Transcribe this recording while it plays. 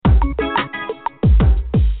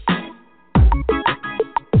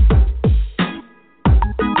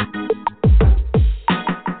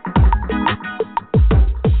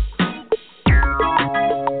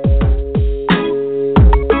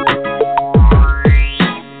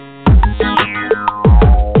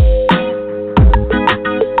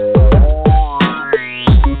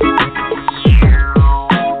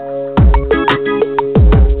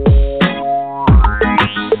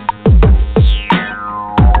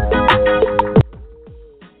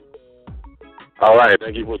All right,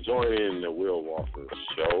 thank you for joining the Will Walker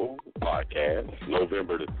Show podcast,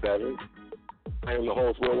 November the 7th. I am the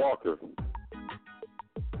host, Will Walker.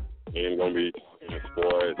 And going to be talking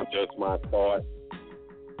sports, just my thoughts,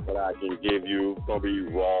 what I can give you. It's going to be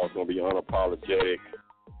raw, it's going to be unapologetic.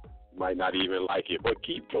 You might not even like it, but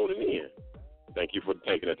keep tuning in. Thank you for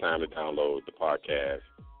taking the time to download the podcast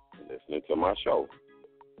and listening to my show.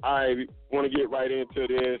 I want to get right into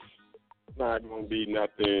this. It's not going to be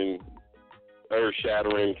nothing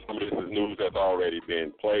earth-shattering. Some of this is news that's already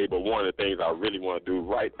been played, but one of the things I really want to do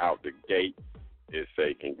right out the gate is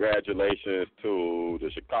say congratulations to the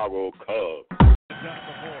Chicago Cubs. Here's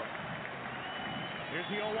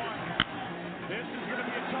the 0-1. This is going to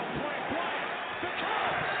be a tough play. The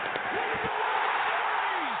Cubs win the World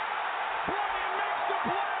Series. Bryant makes the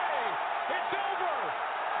play. It's over.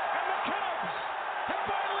 And the Cubs have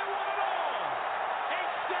finally won it all.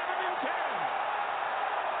 8-7-10.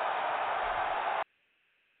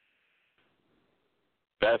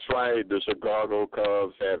 That's right. The Chicago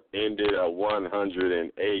Cubs have ended a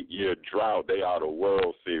 108-year drought. They are the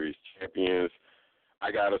World Series champions.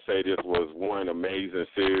 I got to say this was one amazing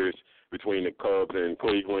series between the Cubs and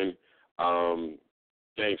Cleveland.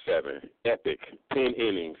 Game 7, epic, 10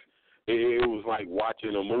 innings. It was like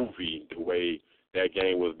watching a movie the way that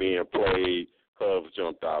game was being played. Cubs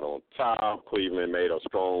jumped out on top. Cleveland made a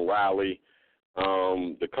strong rally.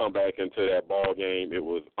 The comeback into that ball game, it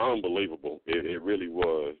was unbelievable. It really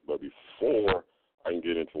was. But before I can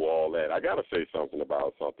get into all that, I got to say something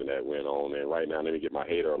about something that went on. And right now, let me get my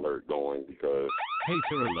hater alert going because...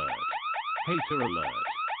 Hater alert. Hater alert.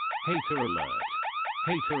 Hater alert.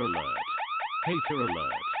 Hater alert. Hater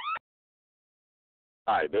alert.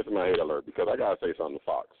 All right, this is my hater alert because I got to say something to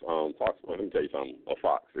Fox. Fox, let me tell you something.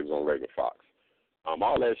 Fox, it was on regular Fox.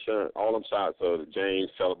 All them shots of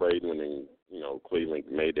James celebrating when Cleveland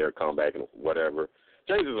made their comeback and whatever.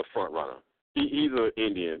 James is a front runner. He's an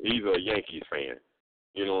Indian. He's a Yankees fan.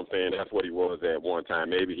 You know what I'm saying? That's what he was at one time.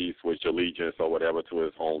 Maybe he switched allegiance or whatever to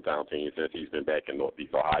his hometown team since he's been back in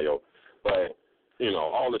Northeast Ohio. But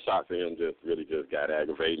all the shots of him just got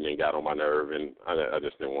aggravating and got on my nerve, and I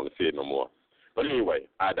just didn't want to see it no more. But anyway,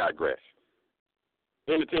 I digress.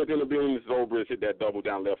 In the 10th inning, Billions Zobrist hit that double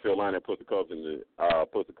down left field line and put the Cubs up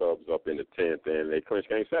in the 10th, and they clinched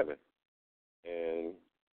Game 7. And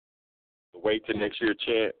the wait to next year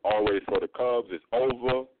chant always for the Cubs is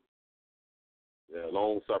over. The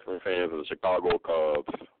long-suffering fans of the Chicago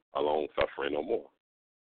Cubs are long-suffering no more.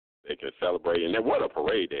 They can celebrate. And what a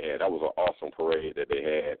parade they had. That was an awesome parade that they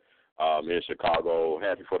had in Chicago.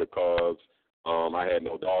 Happy for the Cubs. I had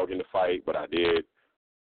no dog in the fight, but I did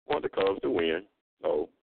want the Cubs to win. So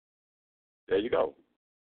there you go.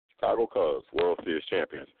 Chicago Cubs, World Series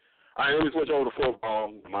champions. All right, let me switch over to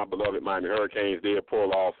football. My beloved Miami Hurricanes did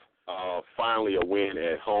pull off finally a win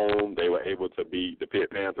at home. They were able to beat the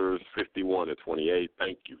Pitt Panthers 51-28.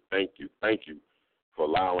 Thank you for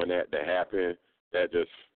allowing that to happen. That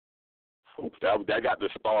got the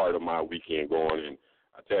start of my weekend going, and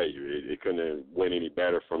I tell you, it couldn't have went any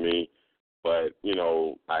better for me. But,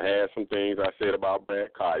 I had some things I said about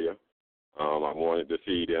Brad Kaya. I wanted to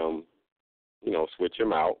see them, switch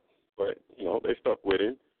him out, but, they stuck with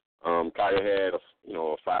him. Kaya had a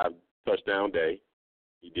 5-touchdown day.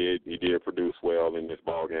 He did produce well in this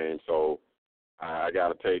ball game, so I got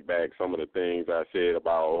to take back some of the things I said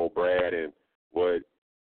about old Brad and the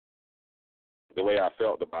way I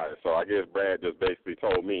felt about it. So I guess Brad just basically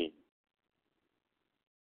told me.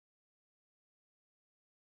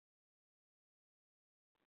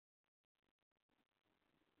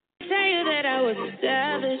 Say that I was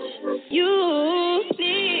established. You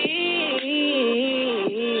needed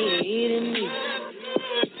me.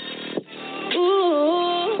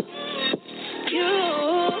 Ooh, you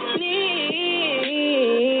needed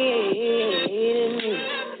me.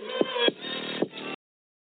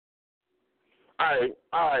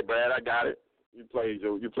 All right, Brad, I got it. You played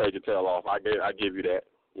your tail off. I give you that.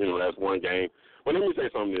 That's one game. But let me say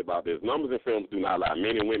something about this. Numbers and films do not lie.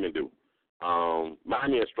 Men and women do.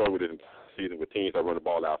 Miami has struggled this entire season with teams that run the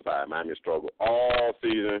ball outside. Miami has struggled all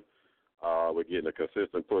season with getting a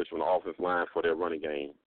consistent push from the offensive line for their running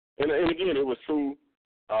game. And again, it was true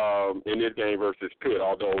in this game versus Pitt,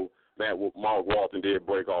 although Mark Walton did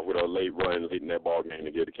break off with a late run late in that ball game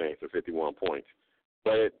to get the Canes to 51 points.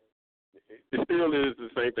 But it still is the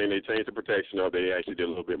same thing. They changed the protection up. They actually did a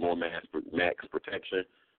little bit more max protection.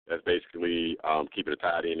 That's basically keeping the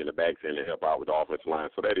tight end in the backs end to help out with the offensive line.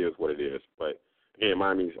 So that is what it is. But, again,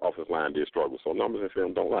 Miami's offensive line did struggle. So numbers and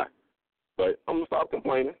film don't lie. But I'm going to stop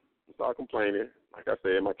complaining. Like I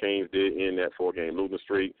said, my Canes did end that 4-game losing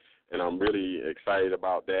streak, and I'm really excited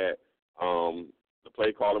about that. The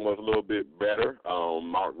play calling was a little bit better.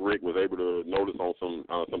 Mark Rick was able to notice on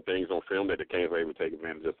some things on film that the Canes were able to take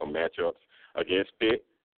advantage of some matchups against Pitt.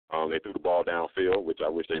 They threw the ball downfield, which I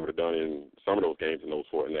wish they would have done in some of those games in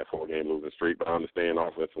that 4-game losing streak. But I understand the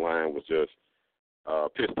offensive line was just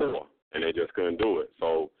pissed poor, and they just couldn't do it.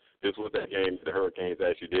 So this was that game that the Hurricanes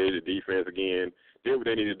actually did. The defense, again, did what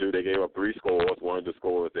they needed to do. They gave up 3 scores. One of the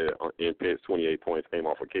scores that in Pitt's 28 points came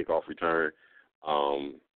off a kickoff return.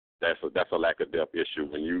 That's a lack of depth issue.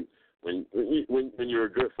 When you're a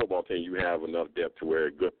good football team, you have enough depth to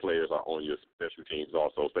where good players are on your special teams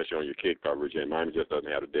also, especially on your kick coverage. And Miami just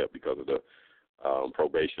doesn't have the depth because of the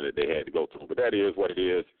probation that they had to go through. But that is what it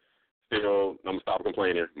is. Still, I'm going to stop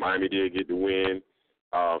complaining. Miami did get the win,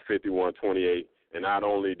 51-28. And not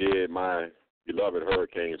only did my beloved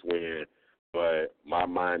Hurricanes win, but my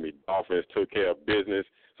Miami Dolphins took care of business.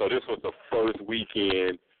 So this was the first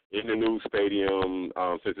weekend in the new stadium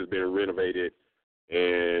since it's been renovated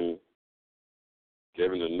and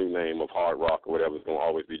given the new name of Hard Rock or whatever. It's going to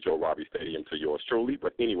always be Joe Robbie Stadium to yours truly.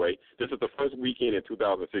 But anyway, this is the first weekend in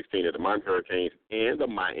 2016 that the Miami Hurricanes and the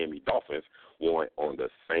Miami Dolphins won on the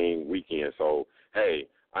same weekend. So, hey,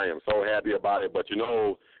 I am so happy about it. But, you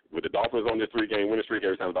know, with the Dolphins on this 3-game winning streak,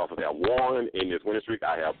 every time the Dolphins have won in this winning streak,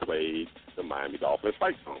 I have played the Miami Dolphins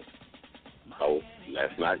fight song. So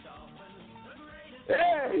last night,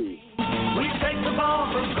 hey! We take the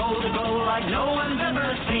ball from goal to goal like no one's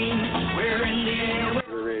ever seen. We're in the air.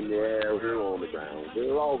 We're in the air. We're on the ground.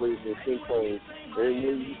 We're always in control. And when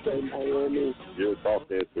you say Miami, you're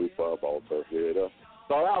talking to football with us.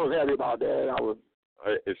 So I was happy about that. I was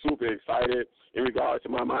super excited in regards to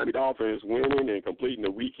my Miami Dolphins winning and completing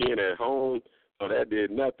the weekend at home. So that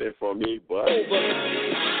did nothing for me, but Even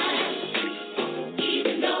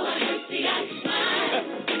though I hurt the I smile.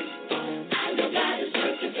 I know God is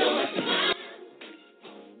working, so I smile.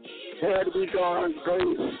 had to be gone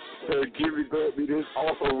great to give me this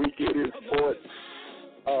awesome weekend in sports.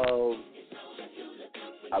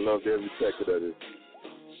 I loved every second of it.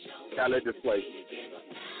 Gotta let this play.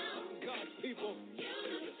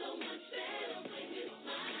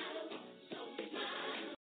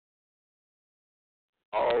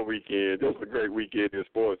 All weekend. This was a great weekend in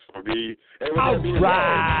sports for me. All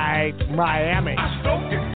right, Miami.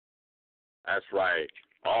 That's right.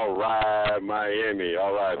 All right, Miami.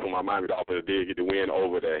 All right, so my Miami Dolphins did get the win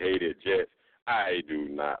over the hated Jets. I do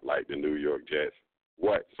not like the New York Jets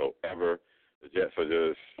whatsoever. The Jets are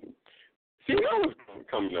just... See, I was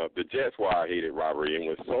coming up. The Jets were I hated robbery, and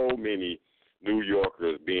with so many New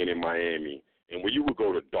Yorkers being in Miami, and when you would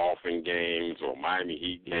go to Dolphin games or Miami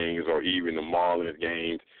Heat games or even the Marlins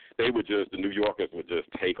games, the New Yorkers would just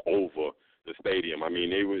take over the stadium. I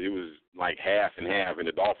mean, it was like half and half, and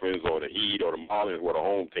the Dolphins or the Heat or the Marlins were the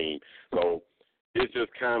home team. So it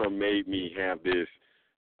just kind of made me have this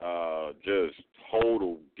just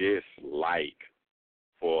total dislike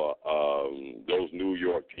for those New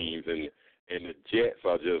York teams. And the Jets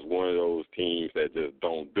are just one of those teams that just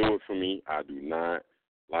don't do it for me. I do not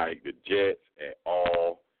like the Jets at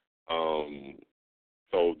all.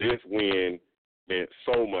 So this win meant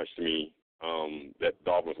so much to me that the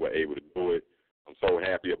Dolphins were able to do it. I'm so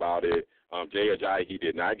happy about it. Jay Ajayi, he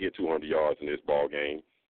did not get 200 yards in this ball game.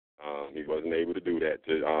 He wasn't able to do that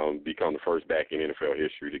to become the first back in NFL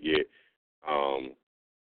history to get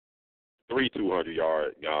 3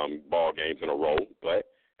 200-yard ball games in a row. But,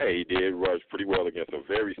 hey, he did rush pretty well against a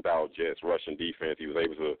very stout Jets rushing defense. He was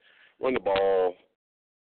able to run the ball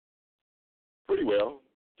pretty well.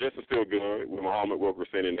 Jets are still good with Muhammad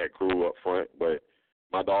Wilkerson and that crew up front, but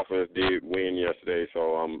my Dolphins did win yesterday,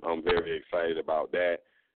 so I'm very excited about that.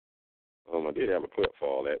 I did have a clip for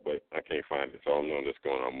all that, but I can't find it, so I'm just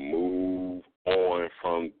going to move on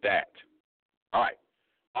from that. All right.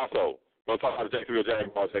 Also, I'm going to talk about the Jacksonville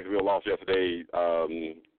Jaguars. Jacksonville lost yesterday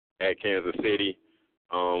at Kansas City.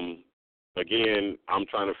 Again, I'm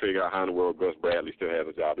trying to figure out how in the world Gus Bradley still has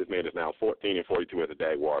a job. This man is now 14-42 as a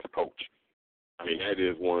Jaguars coach. I mean, that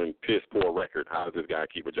is one piss-poor record. How does this guy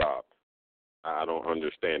keep a job? I don't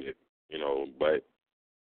understand it, but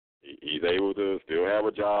he's able to still have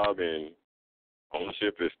a job, and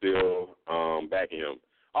ownership is still backing him.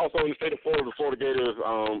 Also, in the state of Florida, the Florida Gators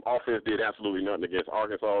offense did absolutely nothing against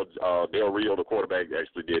Arkansas. Del Rio, the quarterback,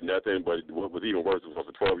 actually did nothing, but what was even worse was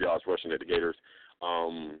the 12 yards rushing that the Gators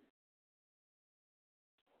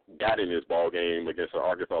got in this ball game against an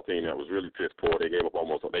Arkansas team that was really piss poor. They gave up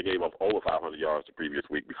over 500 yards the previous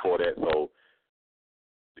week before that, so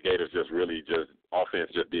the Gators offense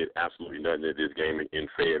just did absolutely nothing in this game in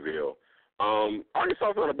Fayetteville.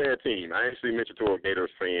 Arkansas is not a bad team. I actually mentioned to a Gators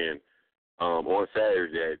fan on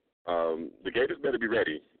Saturday that the Gators better be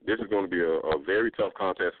ready. This is going to be a very tough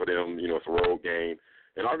contest for them. You know, it's a road game.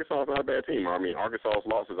 And Arkansas is not a bad team. I mean, Arkansas's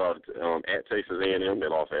losses are at Texas A&M. They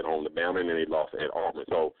lost at home to Bama, and then they lost at Auburn.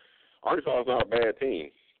 So Arkansas is not a bad team.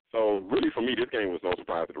 So really, for me, this game was no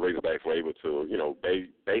surprise that the Razorbacks were able to, you know,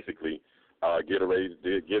 basically get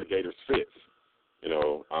a Gators fits. You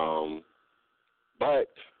know, but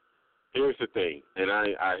here's the thing, and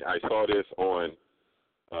I saw this on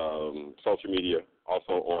social media,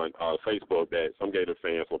 also on Facebook, that some Gator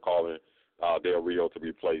fans were calling Del Rio to be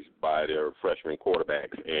replaced by their freshman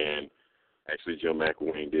quarterbacks, and actually Jim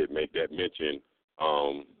McElwain did make that mention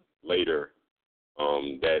later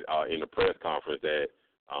that in the press conference that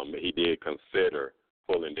he did consider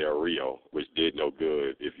pulling Del Rio, which did no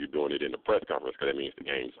good if you're doing it in the press conference because that means the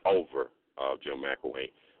game's over, Jim McElwain.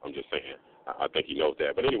 I'm just saying. I think he knows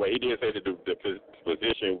that. But anyway, he did say that the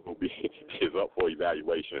position will be is up for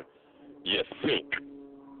evaluation. You think?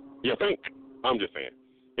 I'm just saying.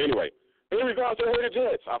 Anyway, in regards to the Hated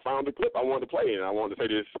Jets, I found the clip I wanted to play, and I wanted to say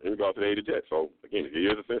this in regards to the Hated Jets. So, again, if your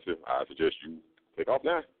ears are sensitive, I suggest you click off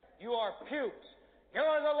now. You are pukes. You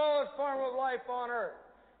are the lowest form of life on earth.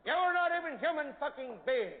 You are not even human fucking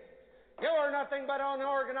beings. You are nothing but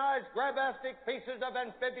unorganized, grabastic pieces of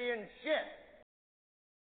amphibian shit.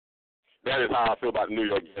 That is how I feel about the New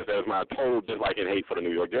York Jets. That is my total dislike and hate for the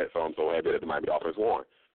New York Jets, so I'm so happy that the Miami Dolphins won.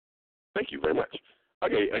 Thank you very much.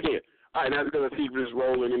 Okay, again. All right, now we're going to keep this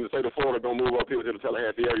rolling in the state of Florida. Going to move up here to the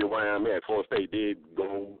Tallahassee area where I'm at. Florida State did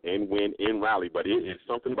go and win in Raleigh, but it is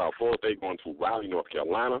something about Florida State going to Raleigh, North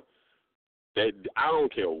Carolina. That I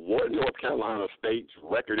don't care what North Carolina State's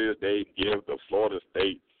record is, they give the Florida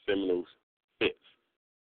State Seminoles fits.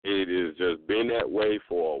 It has just been that way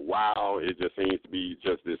for a while. It just seems to be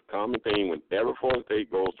just this common thing. Whenever Florida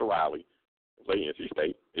State goes to Raleigh, play NC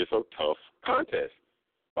State, it's a tough contest.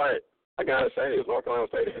 But I got to say, North Carolina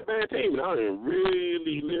State is a bad team, and I'm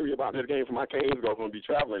really leery about this game for my Canes. I'm going to be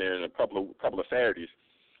traveling there in a couple of Saturdays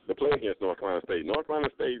to play against North Carolina State. North Carolina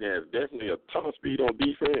State has definitely a ton of speed on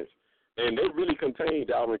defense, and they really contained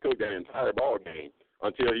Dalvin Cook that entire ball game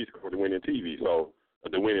until he scored the winning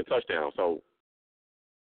touchdown. So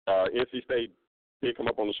NC State did come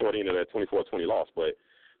up on the short end of that 24-20 loss, but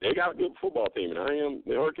they got a good football team, and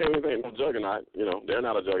the Hurricanes ain't no juggernaut. You know, they're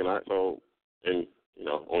not a juggernaut. So, and you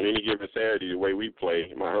know, on any given Saturday, the way we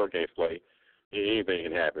play, my Hurricanes play, anything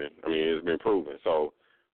can happen. I mean, it's been proven. So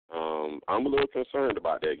I'm a little concerned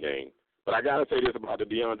about that game. But I got to say this about the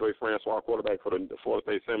DeAndre Francois quarterback for the Florida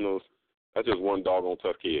State Seminoles. That's just one doggone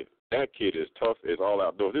tough kid. That kid is tough as all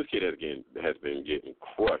outdoors. This kid has been getting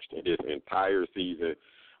crushed in this entire season.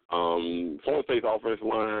 Florida State's offensive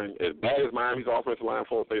line, as bad as Miami's offensive line,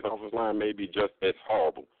 Florida State's offensive line may be just as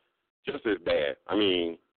horrible, just as bad. I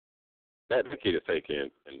mean, that kid is taking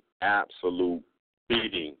an absolute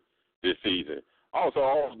beating this season.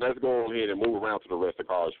 Also, let's go ahead and move around to the rest of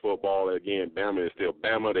college football. Again, Bama is still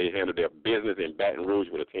Bama. They handled their business in Baton Rouge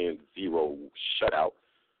with a 10-0 shutout.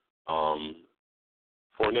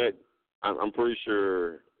 Fournette, I'm pretty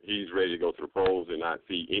sure he's ready to go to the pros and not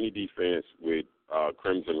see any defense with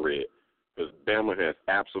Crimson Red, because Bama has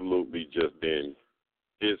absolutely just been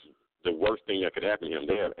the worst thing that could happen to him.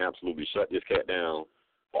 They have absolutely shut this cat down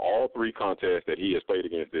for all three contests that he has played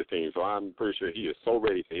against this team. So I'm pretty sure he is so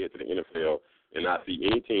ready to head to the NFL and not see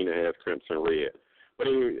any team that has Crimson Red. But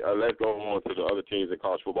anyway, let's go on to the other teams in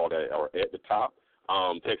college football that are at the top.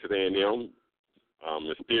 Texas A&M,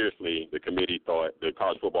 mysteriously, the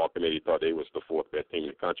college football committee thought they was the fourth best team in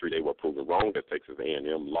the country. They were proven wrong as Texas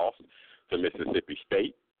A&M lost to Mississippi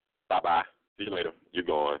State. Bye-bye. See you later. You're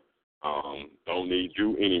gone. Don't need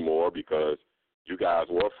you anymore because you guys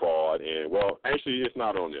were fraud. And, well, actually, it's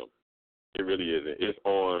not on them. It really isn't. It's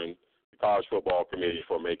on the college football committee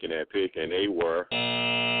for making that pick, and they were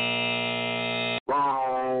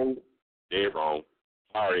wrong. They're wrong.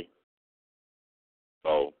 Sorry.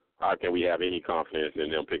 So how can we have any confidence in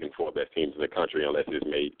them picking four best teams in the country unless it's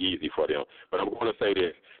made easy for them? But I'm going to say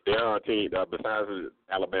this. There are teams, besides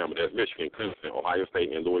Alabama, there's Michigan, Clemson, Ohio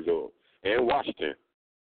State, and Louisville, and Washington.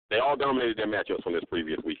 They all dominated their matchups from this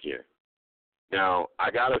previous weekend. Now, I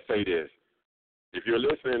got to say this. If you're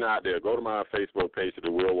listening out there, go to my Facebook page to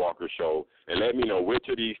The Will Walker Show and let me know which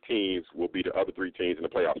of these teams will be the other three teams in the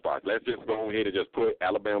playoff spots. Let's just go ahead and just put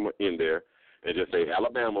Alabama in there and just say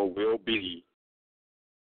Alabama will be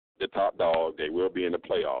the top dog. They will be in the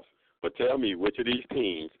playoffs. But tell me which of these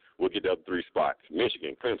teams will get the other three spots: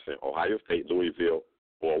 Michigan, Clemson, Ohio State, Louisville,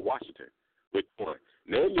 or Washington. Which one?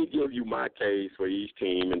 Let me give you my case for each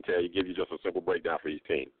team and give you just a simple breakdown for each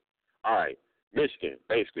team. All right, Michigan.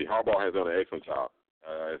 Basically, Harbaugh has done an excellent job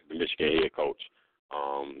as the Michigan head coach.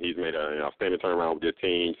 He's made an outstanding turnaround with this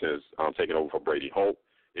team since taking over for Brady Hope.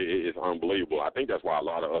 It's unbelievable. I think that's why a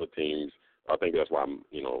lot of other teams, I think that's why,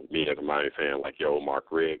 me as a Miami fan, like, Mark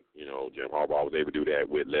Richt, Jim Harbaugh was able to do that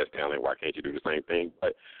with less talent. Why can't you do the same thing?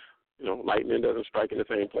 But, lightning doesn't strike in the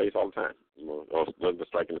same place all the time. Or doesn't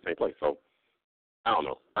strike in the same place. So, I don't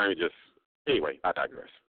know. Anyway, I digress.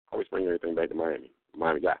 Always bring everything back to Miami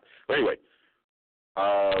guy. But anyway,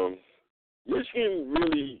 Michigan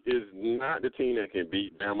really is not the team that can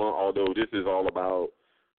beat Bama, although this is all about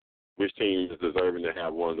which team is deserving to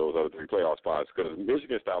have one of those other three playoff spots, because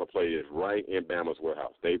Michigan's style of play is right in Bama's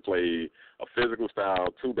warehouse. They play a physical style,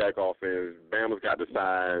 two-back offense. Bama's got the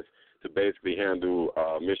size to basically handle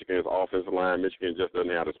Michigan's offensive line. Michigan just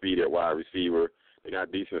doesn't have the speed at wide receiver. They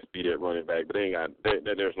got decent speed at running back, but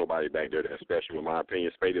there's nobody back there that's special, in my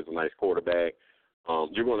opinion. Spade is a nice quarterback.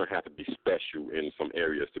 You're going to have to be special in some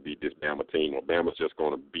areas to beat this Bama team, or Bama's just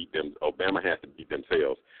going to beat them, or Bama has to beat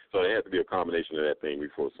themselves. So there has to be a combination of that thing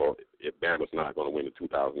before. So if Bama's not going to win the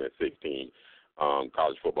 2016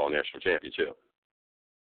 college football national championship.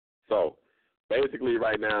 So basically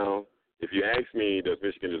right now, if you ask me, does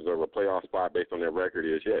Michigan deserve a playoff spot based on their record,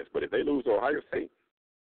 is yes. But if they lose to Ohio State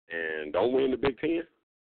and don't win the Big Ten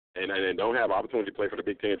and don't have opportunity to play for the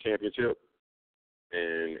Big Ten championship,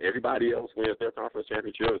 and everybody else wins their conference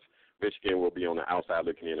championships, Michigan will be on the outside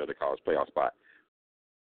looking in of the college playoff spot.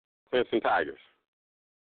 Clemson Tigers.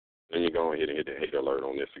 Let me go ahead and hit the hate alert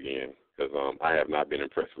on this again, because I have not been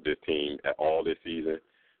impressed with this team at all this season.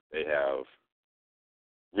 They have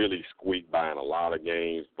really squeaked by in a lot of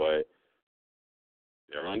games, but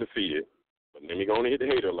they're undefeated. But let me go and hit the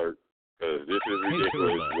hate alert, because this is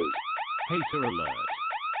ridiculous. Hater alert.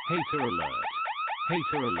 Hater alert.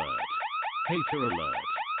 Hater alert. Hater alert.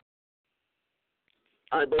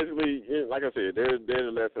 All right, basically, like I said,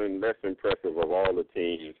 they're less impressive of all the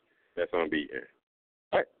teams that's unbeaten.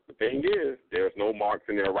 But the thing is, there's no marks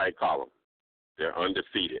in their right column. They're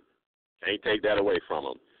undefeated. Can't take that away from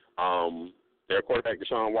them. Their quarterback,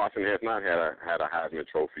 Deshaun Watson, has not had a Heisman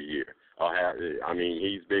Trophy year.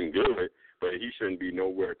 He's been good, but he shouldn't be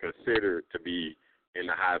nowhere considered to be in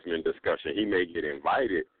the Heisman discussion. He may get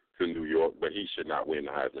invited to New York, but he should not win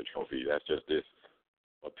the Heisman Trophy. That's just this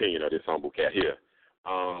opinion of this humble cat here.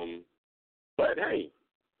 But, hey,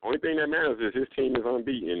 only thing that matters is his team is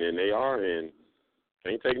unbeaten, and they are, and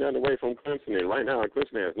can't take nothing away from Clemson. And right now,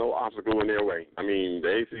 Clemson has no obstacle in their way. I mean,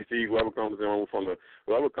 the ACC, whoever comes in on the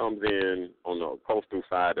coastal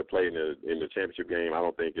side to play in the championship game, I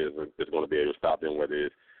don't think is going to be able to stop them, whether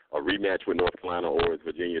it's a rematch with North Carolina or it's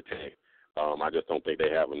Virginia Tech. I just don't think they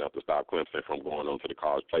have enough to stop Clemson from going on to the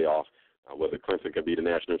college playoff. Whether Clemson can be the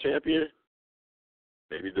national champion,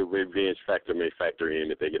 maybe the revenge factor may factor in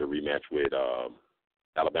if they get a rematch with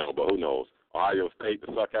Alabama, but who knows? Ohio State,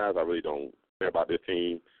 the Buckeyes, I really don't care about this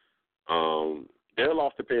team. Their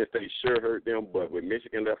loss to Penn State sure hurt them, but with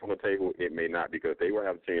Michigan left on the table, it may not, because they will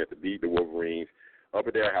have a chance to beat the Wolverines up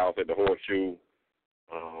at their house at the Horseshoe.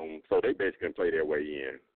 So they basically can play their way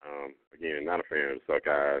in. Again, not a fan of the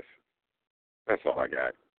Buckeyes. That's all I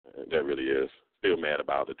got. That really is. Still mad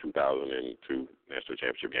about the 2002 national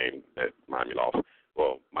championship game that Miami lost.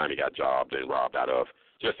 Well, Miami got jobbed and robbed out of.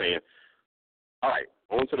 Just saying. All right,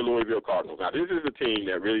 on to the Louisville Cardinals. Now, this is a team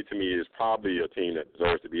that really, to me, is probably a team that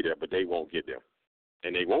deserves to be there, but they won't get there.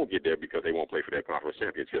 And they won't get there because they won't play for their conference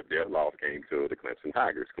championship. Their loss came to the Clemson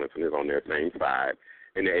Tigers. Clemson is on their same side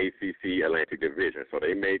in the ACC Atlantic Division, so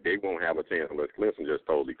they won't have a chance unless Clemson just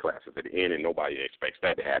totally collapses at the end, and nobody expects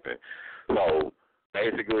that to happen. So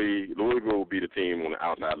basically, Louisville will be the team on the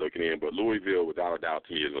outside looking in, but Louisville, without a doubt,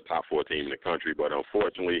 to me, is a top 4 team in the country. But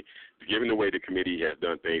unfortunately, given the way the committee has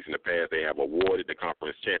done things in the past, they have awarded the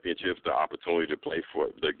conference championships the opportunity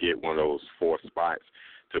to get one of those 4 spots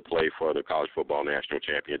to play for the college football national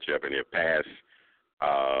championship. And if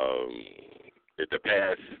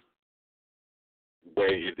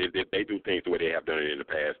they do things the way they have done it in the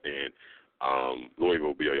past, then Louisville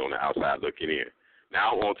will be on the outside looking in.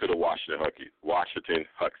 Now on to the Washington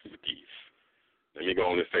Huskies. Let me go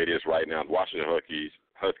on and say this right now. The Washington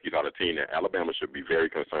Huskies are the team that Alabama should be very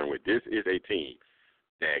concerned with. This is a team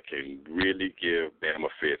that can really give Bama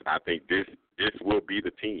fits. I think this will be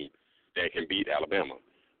the team that can beat Alabama.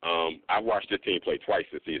 I've watched this team play twice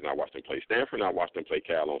this season. I watched them play Stanford, and I watched them play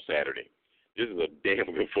Cal on Saturday. This is a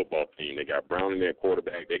damn good football team. They got Brown in their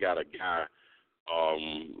quarterback. They got a guy,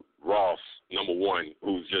 Ross, number 1,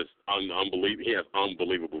 who's just unbelievable. He has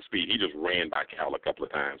unbelievable speed. He just ran by Cal a couple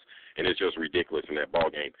of times, and it's just ridiculous in that ball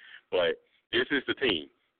game. But this is the team.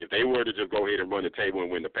 If they were to just go ahead and run the table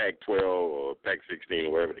and win the Pac-12 or Pac-16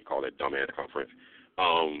 or whatever they call that dumbass conference,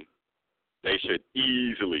 they should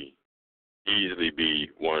easily easily be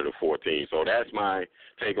one of the 4 teams. So that's my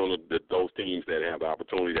take on those teams that have the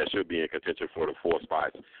opportunity that should be in contention for the 4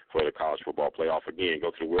 spots for the college football playoff. Again,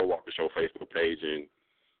 go to the Will Walker Show Facebook page, and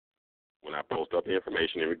when I post up the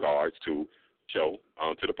information in regards to show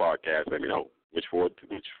to the podcast, let me know which four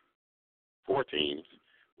teams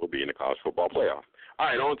will be in the college football playoff. All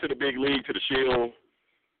right, on to the big league, to the Shield.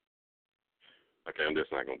 Okay, I'm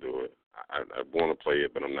just not going to do it. I want to play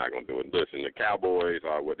it, but I'm not going to do it. Listen, the Cowboys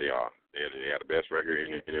are what they are. They have the best record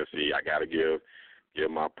in the NFC. I got to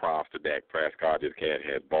give my props to Dak Prescott. This cat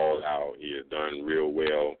has balled out. He has done real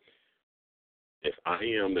well. If I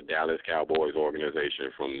am the Dallas Cowboys organization,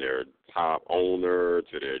 from their top owner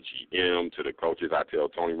to their GM to the coaches, I tell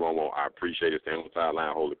Tony Romo, I appreciate it. Stand on the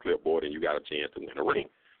sideline, hold the clipboard, and you got a chance to win a ring.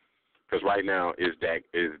 Because right now it's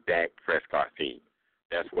Dak Prescott's team.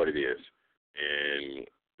 That's what it is. And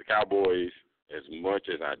the Cowboys, as much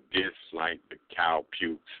as I dislike the Cow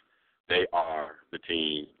Pukes, they are the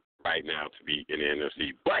team right now to be in the NFC.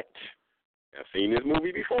 But I've seen this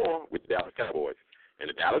movie before with the Dallas Cowboys. And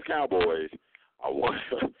the Dallas Cowboys are one.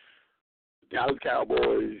 The Dallas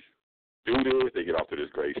Cowboys do this, they get off to this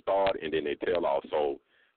great start, and then they tail off. So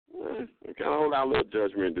we kind of hold our little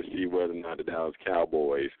judgment to see whether or not the Dallas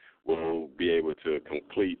Cowboys will be able to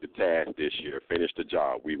complete the task this year, finish the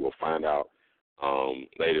job. We will find out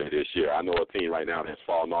later this year. I know a team right now that's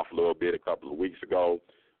fallen off a little bit a couple of weeks ago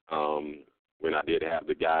when I did have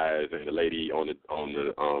the guys and the lady on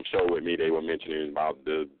the show with me. They were mentioning about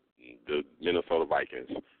the Minnesota Vikings.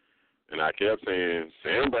 And I kept saying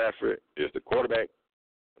Sam Bradford is the quarterback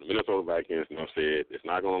of the Minnesota Vikings, and I said it's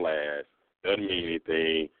not going to last, doesn't mean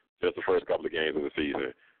anything, just the first couple of games of the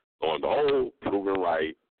season. On the whole, proven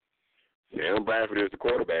right. Sam Bradford is the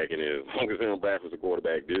quarterback, and as long as Sam Bradford's the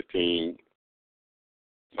quarterback, this team,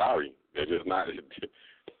 sorry, they're just not.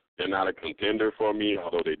 They're not a contender for me,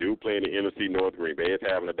 although they do play in the NFC North. Green Bay is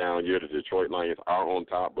having a down year. The Detroit Lions are on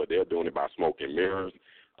top, but they're doing it by smoke and mirrors.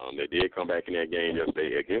 They did come back in that game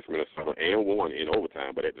yesterday against Minnesota and won in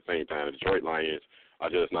overtime, but at the same time, the Detroit Lions are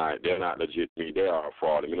just not, they're not legit to me. They are a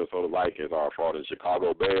fraud. The Minnesota Vikings are a fraud. The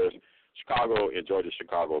Chicago Bears, enjoy the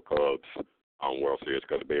Chicago Cubs World Series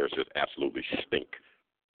because the Bears just absolutely stink.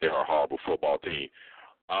 They're a horrible football team.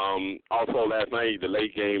 Also, last night, the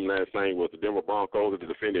late game last night was the Denver Broncos, the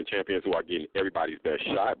defending champions, who are getting everybody's best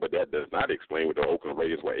shot, but that does not explain what the Oakland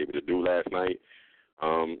Raiders were able to do last night.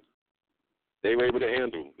 They were able to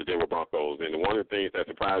handle the Denver Broncos, and one of the things that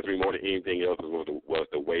surprised me more than anything else was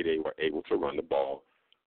the way they were able to run the ball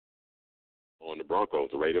on the Broncos.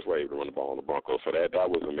 The Raiders were able to run the ball on the Broncos, so that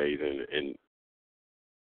was amazing and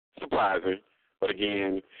surprising. But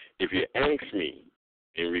again, if you ask me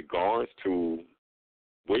in regards to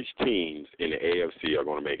which teams in the AFC are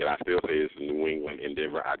going to make it, I still say it's New England and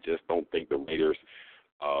Denver. I just don't think the Raiders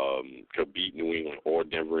could beat New England or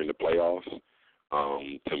Denver in the playoffs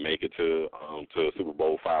to make it to Super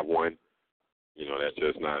Bowl 51. You know, that's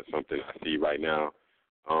just not something I see right now.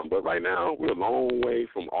 But right now, we're a long way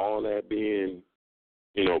from all that being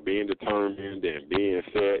determined and being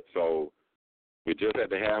set. So we're just at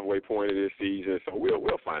the halfway point of this season. So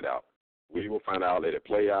we'll find out. We will find out, let it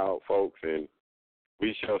play out, folks, and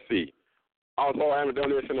we shall see. Also, I haven't done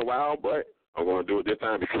this in a while, but I'm going to do it this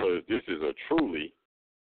time because this is a truly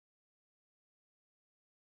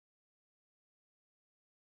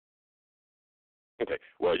okay.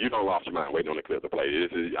 Well, you don't lost your mind waiting on the clip to play.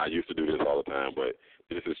 I used to do this all the time, but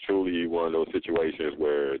this is truly one of those situations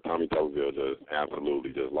where Tommy Tuberville just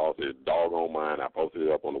absolutely just lost his doggone mind. I posted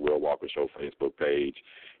it up on the Will Walker Show Facebook page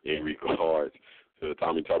in regards to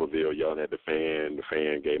Tommy Tuberville yelling at the fan. The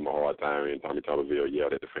fan gave him a hard time, and Tommy Tuberville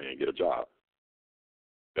yelled at the fan, "Get a job."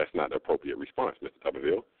 That's not the appropriate response, Mr.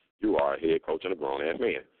 Tuberville. You are a head coach and a grown-ass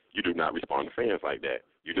man. You do not respond to fans like that.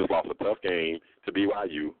 You just lost a tough game to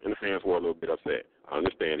BYU, and the fans were a little bit upset. I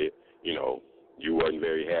understand it. You know, you wasn't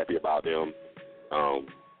very happy about them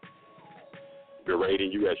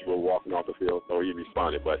berating you as you were walking off the field, so he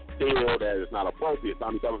responded. But still, that is not appropriate.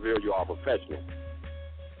 Tommy Tuberville, you are a professional.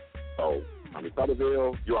 So, Tommy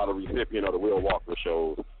Tuberville, you are the recipient of the Will Walker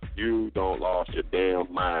Show. You don't lost your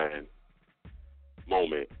damn mind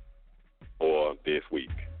moment for this week.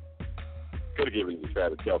 Could have given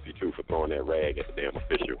Travis Kelce, too, for throwing that rag at the damn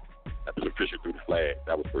official. After the official threw the flag.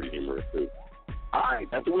 That was pretty humorous, too. All right,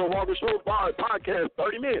 that's the Will Walker Show podcast,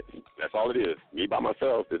 30 minutes. That's all it is. Me by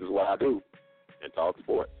myself, this is what I do and talk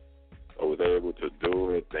sports. I was able to do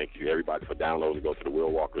it. Thank you, everybody, for downloading. Go to the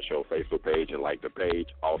Will Walker Show Facebook page and like the page.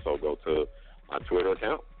 Also, go to my Twitter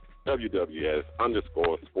account,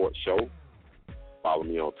 WWS_sports show. Follow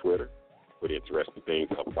me on Twitter. with interesting things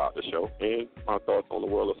up about the show and my thoughts on the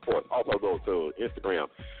world of sports. Also go to Instagram,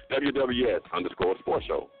 WWS_sports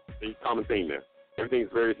show. The common theme there. Everything's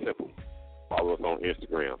very simple. Follow us on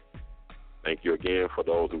Instagram. Thank you again for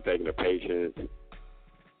those who've taken the patience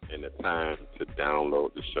and the time to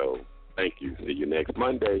download the show. Thank you. See you next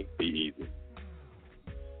Monday. Be easy.